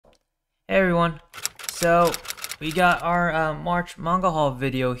Hey everyone, so we got our March Manga Haul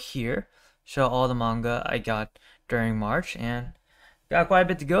video here. Show all the manga I got during March and got quite a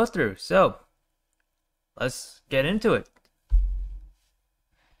bit to go through. So let's get into it.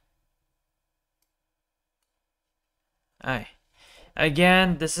 Alright,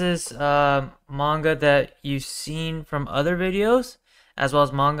 again, this is manga that you've seen from other videos, as well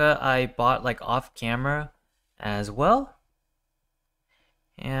as manga I bought like off camera as well.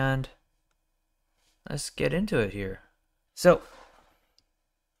 And let's get into it here. So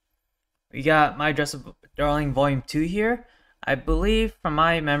we got My Dress Up Darling Volume 2 here. I believe, from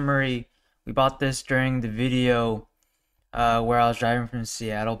my memory, we bought this during the video where I was driving from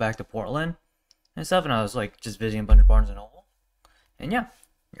Seattle back to Portland and stuff, and I was like just visiting a bunch of Barnes and Noble. And yeah,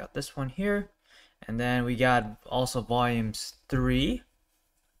 we got this one here. And then we got also volumes 3,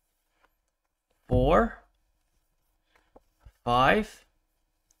 4, 5,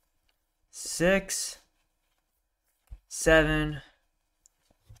 6, 7,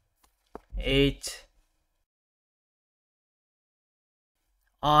 8.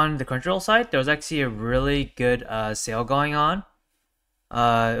 On the Crunchyroll site, there was actually a really good sale going on.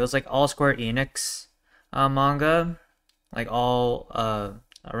 It was like all Square Enix manga, like all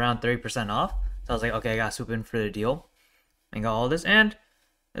around 30% off. So I was like, okay, I gotta swoop in for the deal and got all this. And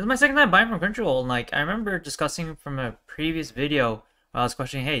it was my second time buying from Crunchyroll. And like, I remember discussing from a previous video where I was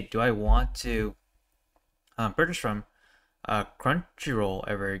questioning, hey, do I want to purchase from Crunchyroll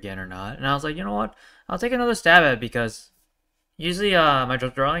ever again or not? And I was like, you know what? I'll take another stab at it because usually My Dress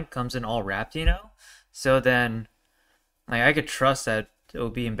Up Darling comes in all wrapped, you know? So then like I could trust that it will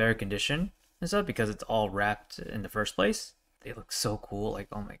be in better condition and stuff because it's all wrapped in the first place. They look so cool. Like,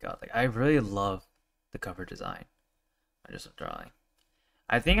 oh my god. Like, I really love the cover design. My Dress Up Darling.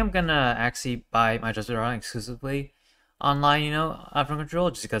 I think I'm gonna actually buy My Dress Up Darling exclusively online, you know, from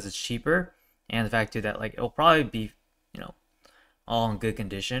Crunchyroll, just because it's cheaper. And the fact too that like it'll probably be, you know, all in good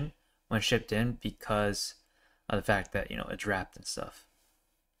condition when shipped in because of the fact that, you know, it's wrapped and stuff.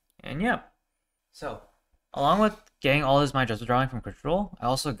 And yeah. So along with getting all this My Dress Up Darling from Crunchyroll, I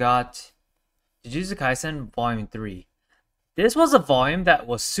also got Jujutsu Kaisen Volume 3. This was a volume that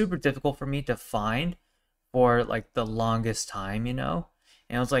was super difficult for me to find for like the longest time, you know?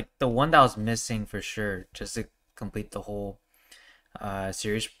 And it was like the one that was missing for sure just to complete the whole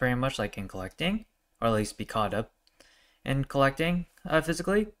series pretty much, like in collecting, or at least be caught up in collecting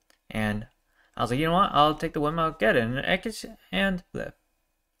physically. And I was like, you know what? I'll take the one, I'll get it. And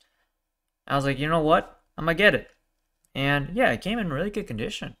I was like, you know what? I'm gonna get it. And yeah, it came in really good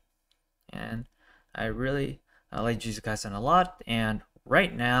condition. And I like Jujutsu Kaisen a lot. And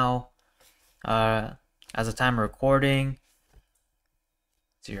right now, as of time of recording,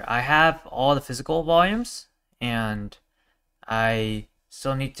 so here, I have all the physical volumes, and I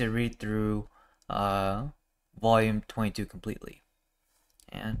still need to read through volume 22 completely.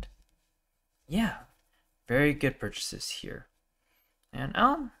 And yeah, very good purchases here. And I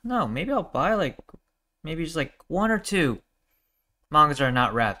don't know, maybe I'll buy like maybe just like one or two mangas that are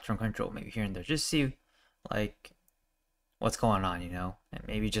not wrapped from Crunchyroll, maybe here and there, just see like what's going on, you know, and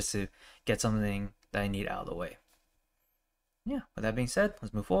maybe just to get something that I need out of the way. Yeah, with that being said,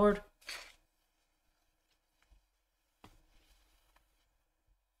 let's move forward.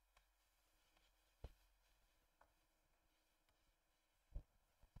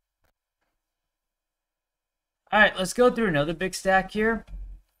 Alright, let's go through another big stack here.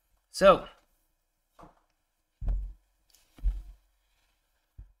 So,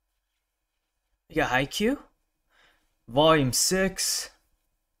 we got Haikyuu, Volume 6,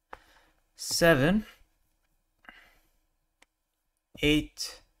 7,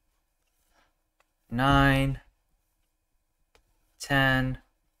 8, 9, 10,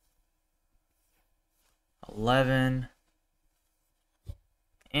 11,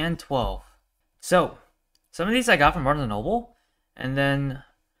 and 12. So, some of these I got from Barnes & Noble, and then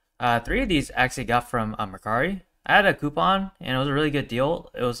 3 of these actually got from Mercari. I had a coupon, and it was a really good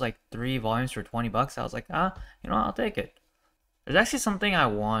deal. It was like 3 volumes for 20 bucks. I was like, you know what, I'll take it. There's actually something I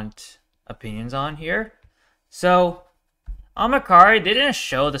want opinions on here. So, on Mercari, they didn't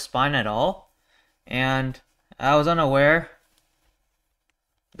show the spine at all, and I was unaware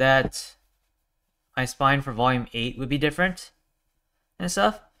that my spine for volume 8 would be different and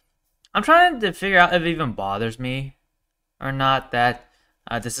stuff. I'm trying to figure out if it even bothers me or not that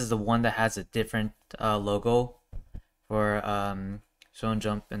this is the one that has a different logo for Shonen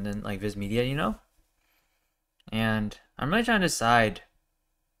Jump and then like Viz Media, you know? And I'm really trying to decide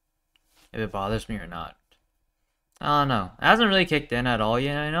if it bothers me or not. I don't know. It hasn't really kicked in at all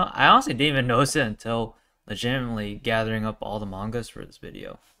yet, you know? I honestly didn't even notice it until legitimately gathering up all the mangas for this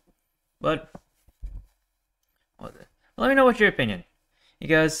video. But let me know what's your opinion,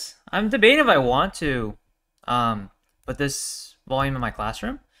 because I'm debating if I want to put this volume in my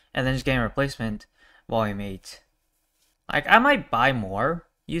classroom and then just get a replacement volume 8. Like, I might buy more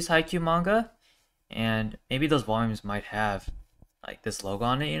used Haikyuu manga, and maybe those volumes might have like this logo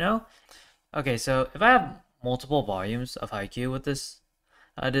on it, you know? Okay, so if I have multiple volumes of Haikyuu with this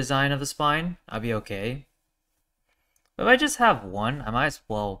design of the spine, I'll be okay. But if I just have one, I might as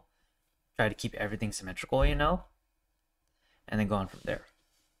well try to keep everything symmetrical, you know? And then go on from there.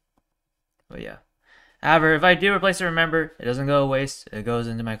 But yeah. However, if I do replace it, remember, it doesn't go to waste, it goes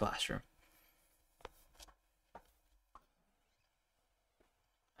into my classroom.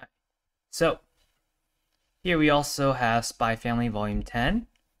 So, here we also have Spy Family Volume 10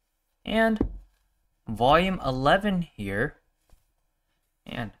 and Volume 11 here.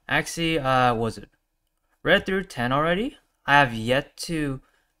 And actually, was it read through 10 already? I have yet to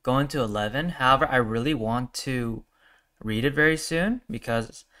go into 11. However, I really want to read it very soon,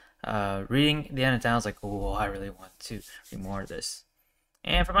 because reading the end of 10, I was like, oh, I really want to read more of this.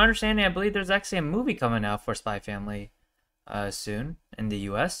 And from my understanding, I believe there's actually a movie coming out for Spy Family soon in the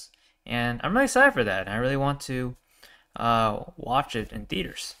US. And I'm really excited for that. And I really want to watch it in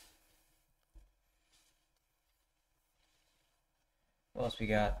theaters. What else we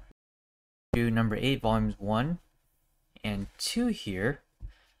got? Number 8, volumes 1 and 2 here.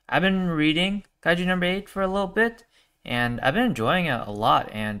 I've been reading Kaiju number 8 for a little bit, and I've been enjoying it a lot.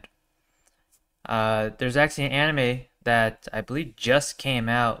 And there's actually an anime that I believe just came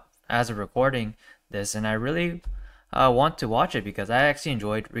out as of recording this, and I really want to watch it because I actually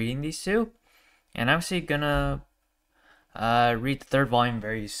enjoyed reading these two. And I'm actually gonna read the third volume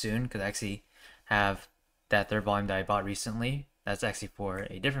very soon, because I actually have that third volume that I bought recently. That's actually for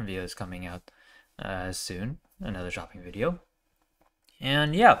a different video that's coming out soon, another shopping video.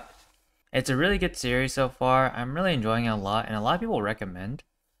 And yeah, it's a really good series so far. I'm really enjoying it a lot, and a lot of people recommend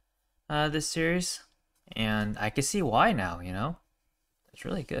this series, and I can see why now, you know? It's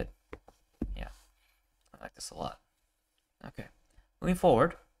really good. Yeah, I like this a lot. Okay, moving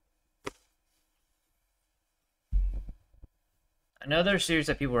forward. Another series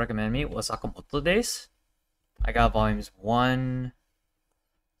that people recommend me was Sakamoto Days. I got volumes 1,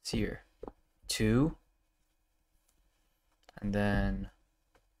 let's see here, 2, and then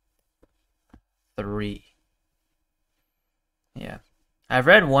 3. Yeah. I've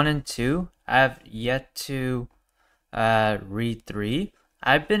read 1 and 2. I've yet to read 3.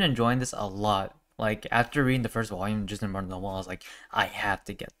 I've been enjoying this a lot. Like, after reading the first volume, just in Modern Normal, I was like, I have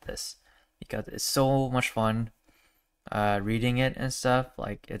to get this, because it's so much fun reading it and stuff.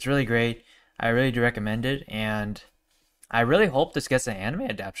 Like, it's really great. I really do recommend it, and I really hope this gets an anime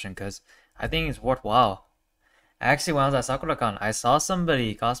adaptation, because I think it's worthwhile. Actually, when I was at SakuraCon, I saw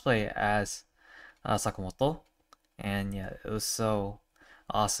somebody cosplay as Sakamoto, and yeah, it was so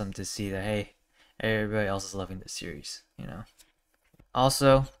awesome to see that, hey, everybody else is loving this series, you know.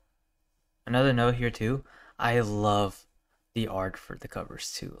 Also, another note here too, I love the art for the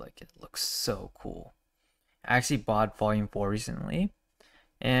covers too. Like, it looks so cool. I actually bought volume 4 recently,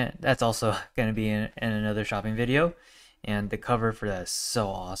 and that's also gonna be in another shopping video. And the cover for that is so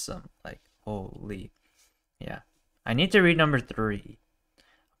awesome. Like, holy, yeah. I need to read number 3.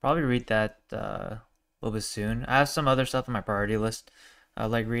 I'll probably read that a little bit soon. I have some other stuff on my priority list,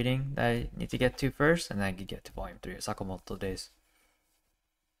 like reading, that I need to get to first, and then I can get to volume 3 of Sakamoto Days.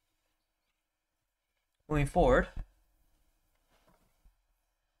 Moving forward,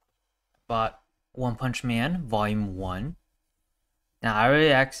 bought One Punch Man Volume 1. Now, I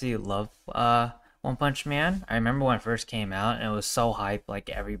really actually love One Punch Man. I remember when it first came out, and it was so hyped. Like,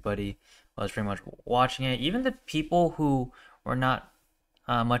 everybody was pretty much watching it. Even the people who were not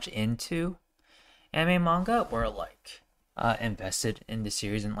much into anime manga were like invested in the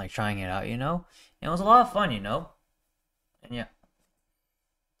series and like trying it out, you know? And it was a lot of fun, you know? And yeah.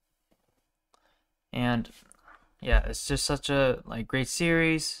 And yeah, it's just such a like great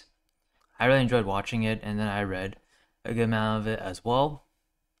series. I really enjoyed watching it, and then I read a good amount of it as well.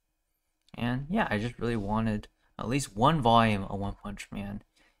 And yeah, I just really wanted at least one volume of One Punch Man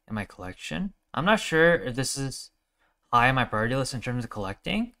in my collection. I'm not sure if this is high on my priority list in terms of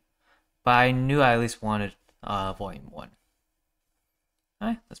collecting, but I knew I at least wanted volume 1.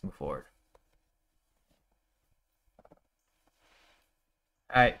 Alright, let's move forward.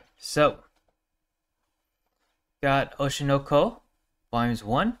 Alright, so got Oshinoko volumes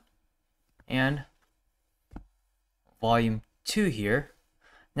 1 and volume 2 here.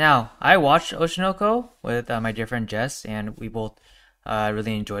 Now, I watched Oshinoko with my dear friend Jess, and we both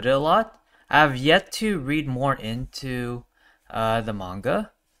really enjoyed it a lot. I have yet to read more into the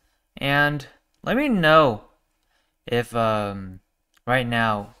manga, And let me know if right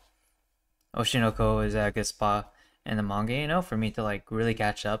now Oshinoko is at a good spot in the manga, for me to like really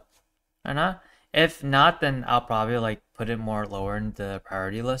catch up or not. If not, then I'll probably like put it more lower in the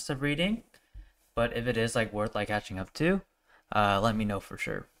priority list of reading. But if it is like worth like catching up to, let me know for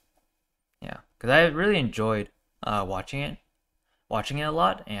sure. Yeah, because I really enjoyed watching it a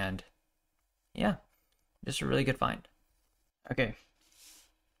lot, and yeah, just a really good find. Okay,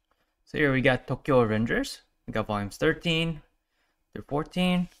 so here we got Tokyo Revengers. We got volumes 13 through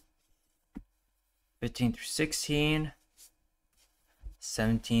 14, 15 through 16,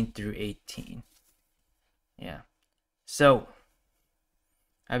 17 through 18. Yeah, so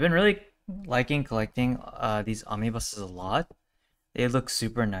I've been really liking collecting these omnibuses a lot. They look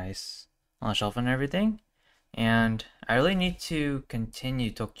super nice on the shelf and everything. And I really need to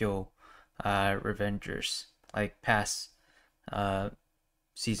continue Tokyo Revengers, like past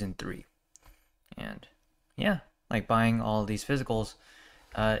season 3. And yeah, like buying all these physicals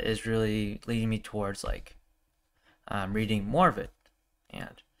is really leading me towards like reading more of it.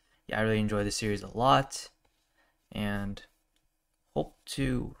 And yeah, I really enjoy the series a lot and hope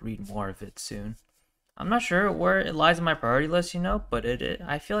to read more of it soon. I'm not sure where it lies in my priority list, but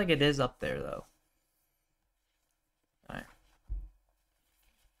I feel like it is up there though. Alright.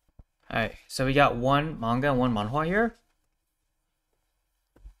 Alright, so we got one manga and one manhwa here.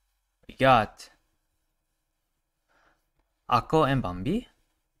 We got Akko and Bambi.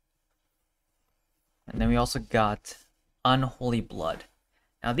 And then we also got Unholy Blood.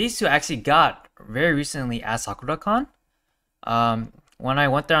 Now these two actually got very recently at SakuraCon. When I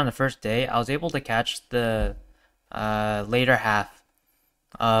went there on the first day, I was able to catch the later half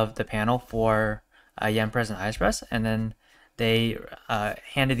of the panel for Yen Press and Ice Press, and then they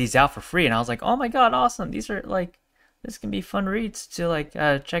handed these out for free, and I was like, oh my god, awesome! These are like, this can be fun reads to like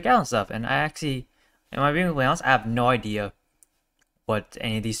check out and stuff. And I actually, am I being completely honest, I have no idea what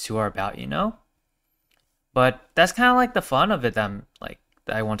any of these two are about, But that's kind of like the fun of it that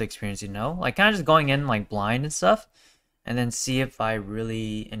I want to experience, like kind of just going in like blind and stuff, and then see if I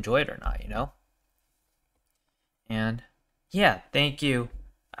really enjoy it or not, And yeah, thank you,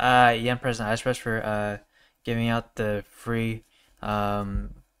 Yen Press and Ice Press for giving out the free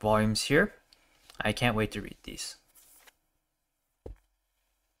volumes here. I can't wait to read these.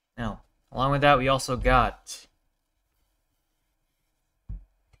 Now, along with that, we also got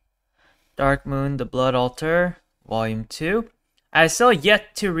Dark Moon, The Blood Altar, Volume 2. I still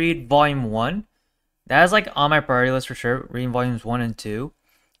yet to read Volume 1. That is like on my priority list for sure, reading Volumes 1 and 2.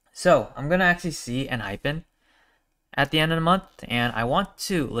 So, I'm going to actually see ENHYPEN at the end of the month, and I want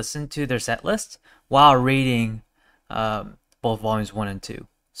to listen to their set list while reading both Volumes 1 and 2.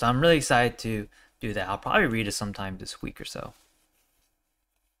 So I'm really excited to do that. I'll probably read it sometime this week or so.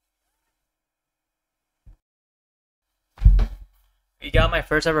 We got my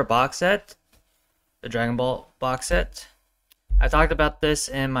first ever box set, the Dragon Ball box set. I talked about this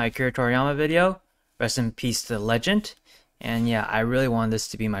in my Akira Toriyama video, rest in peace to the legend. And yeah, I really wanted this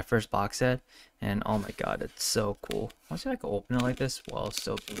to be my first box set, and oh my god, it's so cool. Let's see if I can open it like this while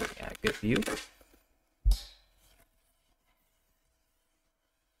still being at good view.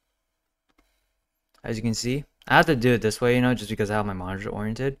 As you can see, I have to do it this way, just because I have my monitor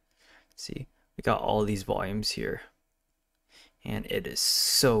oriented. See, we got all these volumes here. And it is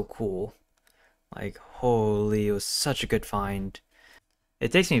so cool. Like, holy, it was such a good find.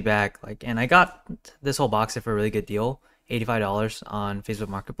 It takes me back, and I got this whole box set for a really good deal, $85 on Facebook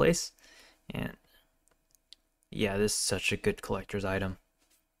Marketplace. And yeah, this is such a good collector's item.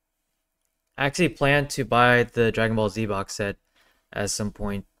 I actually plan to buy the Dragon Ball Z box set at some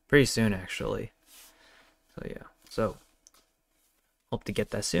point pretty soon, actually. So yeah, so hope to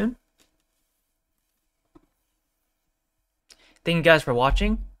get that soon. Thank you guys for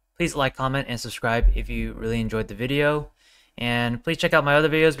watching. Please like, comment, and subscribe if you really enjoyed the video. And please check out my other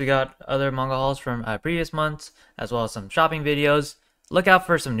videos. We got other manga hauls from previous months, as well as some shopping videos. Look out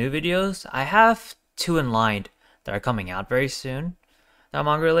for some new videos. I have 2 in line that are coming out very soon that are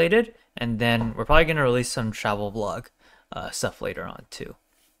manga related. And then we're probably going to release some travel vlog stuff later on too.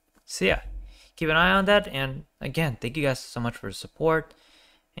 So yeah, keep an eye on that. And again, thank you guys so much for the support.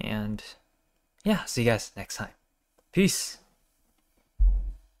 And yeah, see you guys next time. Peace.